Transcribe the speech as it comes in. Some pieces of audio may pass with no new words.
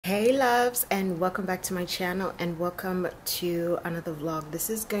Hey loves, and welcome back to my channel and welcome to another vlog. This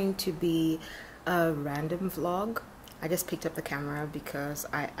is going to be a random vlog. I just picked up the camera because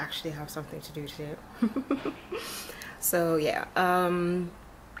I actually have something to do today. So yeah,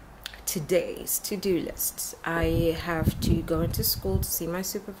 today's to-do list. I have to go into school to see my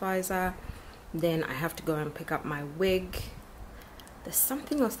supervisor, then I have to go and pick up my wig. There's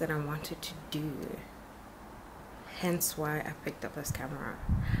something else that I wanted to do, hence why I picked up this camera.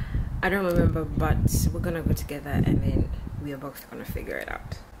 I don't remember, but we're gonna go together and then we are both gonna figure it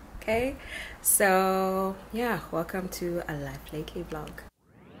out. Okay, so yeah, welcome to a Life Lately vlog.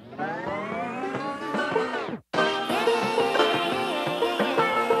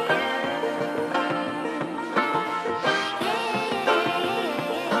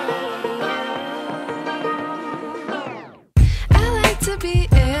 I like to be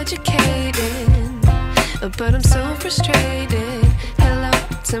educated, but I'm so frustrated. Hello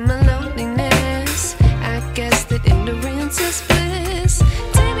to my loneliness. I guess that ignorance is bliss.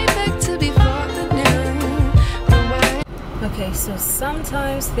 Take me back to before the new. Rewind. Okay, so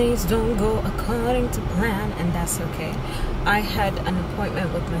sometimes things don't go according to plan, and that's okay. I had an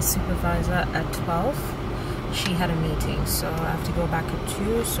appointment with my supervisor at 12. She had a meeting, so I have to go back at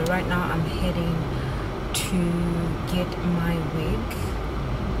 2. So right now I'm heading to get my wig.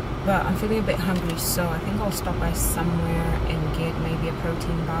 But I'm feeling a bit hungry, so I think I'll stop by somewhere and get maybe a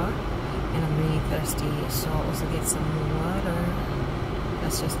protein bar. And I'm really thirsty, so I'll also get some water.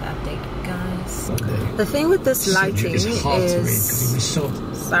 That's just the update, guys. The thing with this lighting is...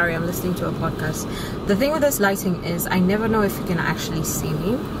 Sorry, I'm listening to a podcast. The thing with this lighting is I never know if you can actually see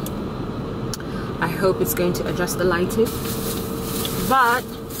me. I hope it's going to adjust the lighting. But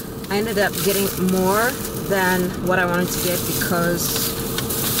I ended up getting more than what I wanted to get because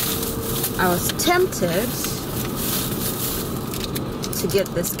I was tempted to get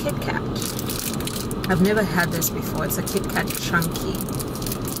this KitKat. I've never had this before. It's a KitKat Chunky.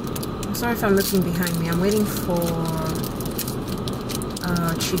 I'm sorry if I'm looking behind me. I'm waiting for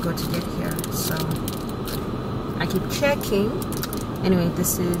Chigo to get here, so I keep checking. Anyway,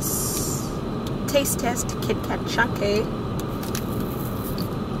 this is taste test KitKat Chunky.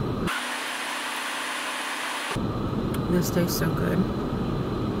 This tastes so good.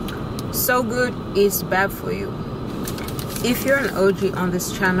 So good it's bad for you. If you're an OG on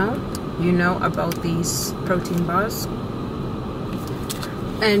this channel, you know about these protein bars,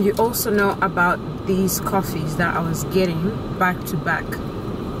 and you also know about these coffees that I was getting back to back,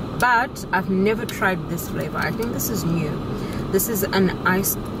 but I've never tried this flavor. I think this is new. This is an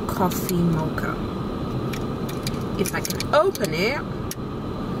iced coffee mocha. If I can open it,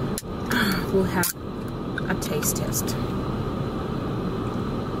 we'll have a taste test.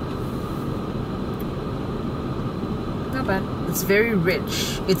 But it's very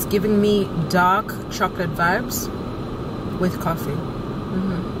rich. It's giving me dark chocolate vibes with coffee.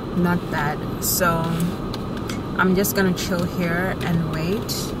 Not bad. So I'm just gonna chill here and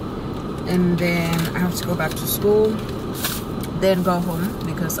wait, and then I have to go back to school, then go home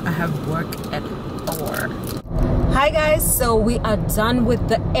because I have work at 4. Hi guys, so we are done with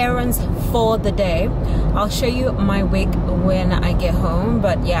the errands for the day. I'll show you my wig when I get home,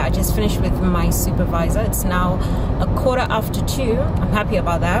 but yeah, I just finished with my supervisor. It's now 2:15. I'm happy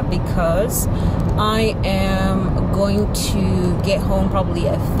about that because I am going to get home probably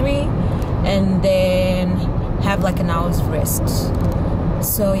at 3 and then have like an hour's rest.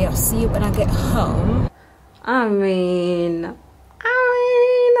 So yeah, see you when I get home. I mean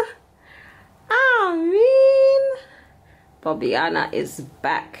Bobiana is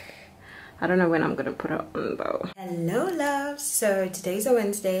back. I don't know when I'm gonna put her on though. Hello loves, so today's a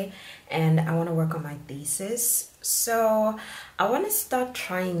Wednesday and I want to work on my thesis. So I want to start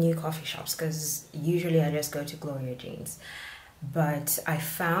trying new coffee shops because usually I just go to Gloria Jean's, but I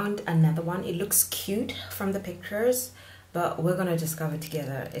found another one. It looks cute from the pictures, but we're gonna discover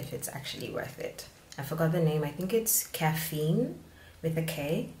together if it's actually worth it. I forgot the name. I think it's Kaffeine with a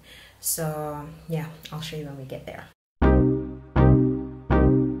K. So yeah, I'll show you when we get there.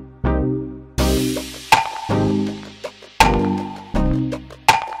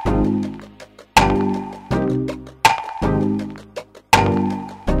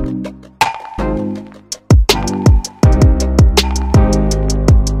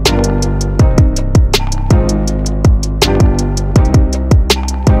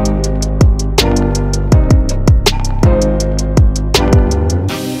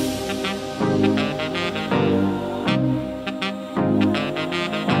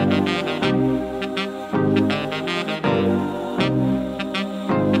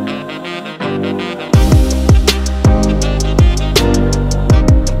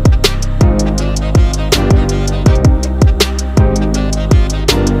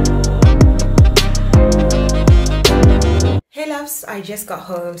 I just got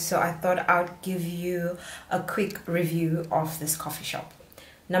home, so I thought I'd give you a quick review of this coffee shop.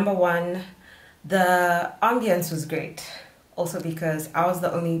 Number one, the ambience was great. Also because I was the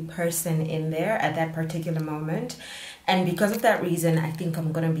only person in there at that particular moment. And because of that reason, I think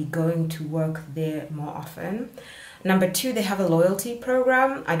I'm going to be going to work there more often. Number two, they have a loyalty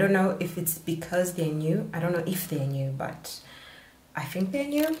program. I don't know if it's because they're new. I don't know if they're new, but I think they're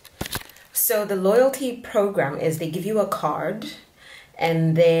new. So the loyalty program is they give you a card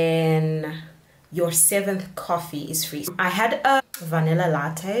and then your 7th coffee is free. I had a vanilla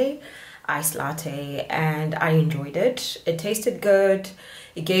latte, iced latte, and I enjoyed it. It tasted good.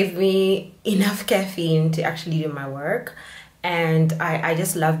 It gave me enough caffeine to actually do my work. And I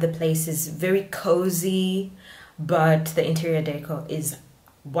just love the place. It's very cozy, but the interior decor is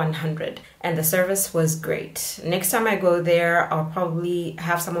 100 and the service was great. Next time I go there, I'll probably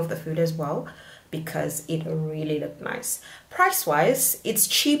have some of the food as well because it really looked nice. Price wise, it's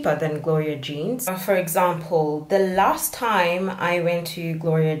cheaper than Gloria Jean's. For example, the last time I went to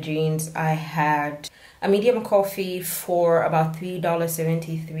Gloria Jean's, I had a medium coffee for about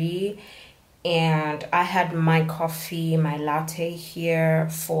 $3.73 and I had my coffee, my latte here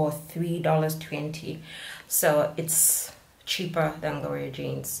for $3.20. So it's cheaper than Gloria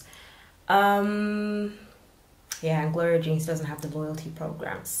Jean's. Yeah, and Gloria Jean's doesn't have the loyalty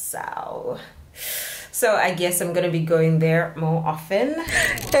program, so I guess I'm gonna be going there more often.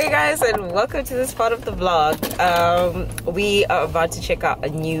 Hey guys, and welcome to this part of the vlog. We are about to check out a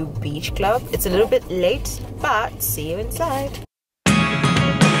new beach club. It's a little bit late, but see you inside.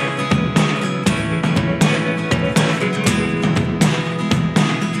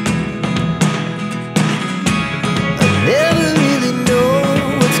 Never really know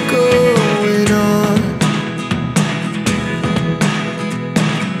what's going on.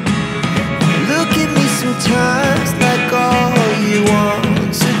 Look at me sometimes like all you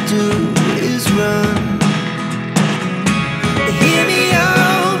want to do is run. Hear me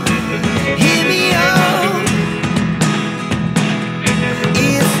out, hear me out.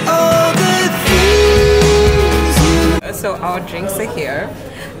 It's all the things you... So our drinks are here,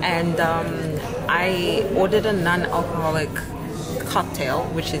 and I ordered a non-alcoholic cocktail,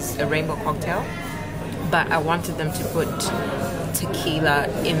 which is a rainbow cocktail, but I wanted them to put tequila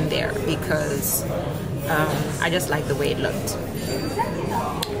in there because I just like the way it looked.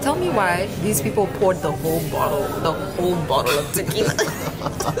 Tell me why these people poured the whole bottle of tequila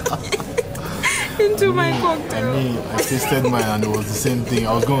into my cocktail. I tasted mine and it was the same thing.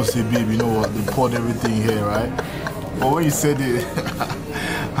 I was going to say, babe, you know what, they poured everything here, right? But when you said it,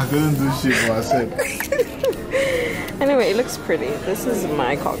 I couldn't do shit for myself. Anyway, it looks pretty. This is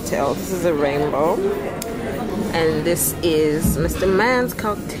my cocktail. This is a rainbow. And this is Mr. Man's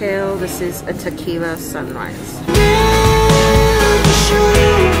cocktail. This is a tequila sunrise.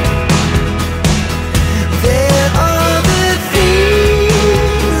 There are the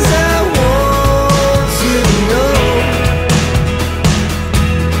things I want to know.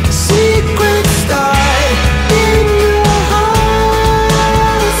 Secret start in your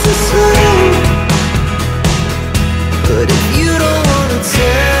heart so slow. But if you don't wanna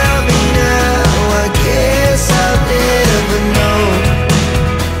tell me now, I guess I'll never know.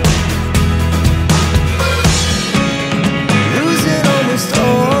 Losing almost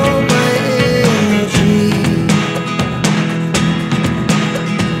all my energy.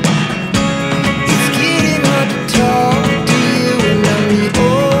 It's getting hard to talk to you, and I'm the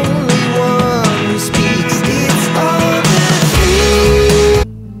only one who speaks. It's all the things.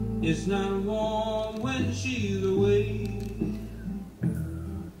 It's not warm when she's away.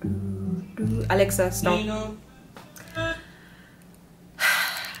 Alexa, stop. You know,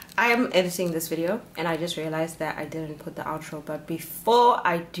 I am editing this video and I just realized that I didn't put the outro, but before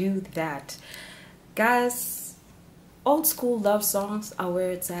I do that, guys, old school love songs are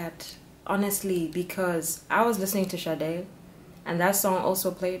where it's at, honestly, because I was listening to Sade and that song also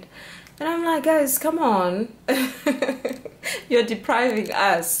played and I'm like, guys, come on. You're depriving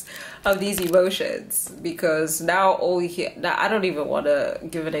us of these emotions because now all we hear, now I don't even want to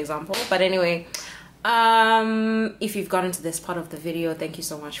give an example, but anyway, if you've gotten to this part of the video, thank you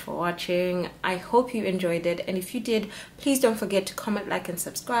so much for watching. I hope you enjoyed it, and if you did, please don't forget to comment, like, and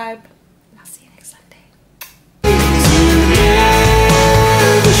subscribe.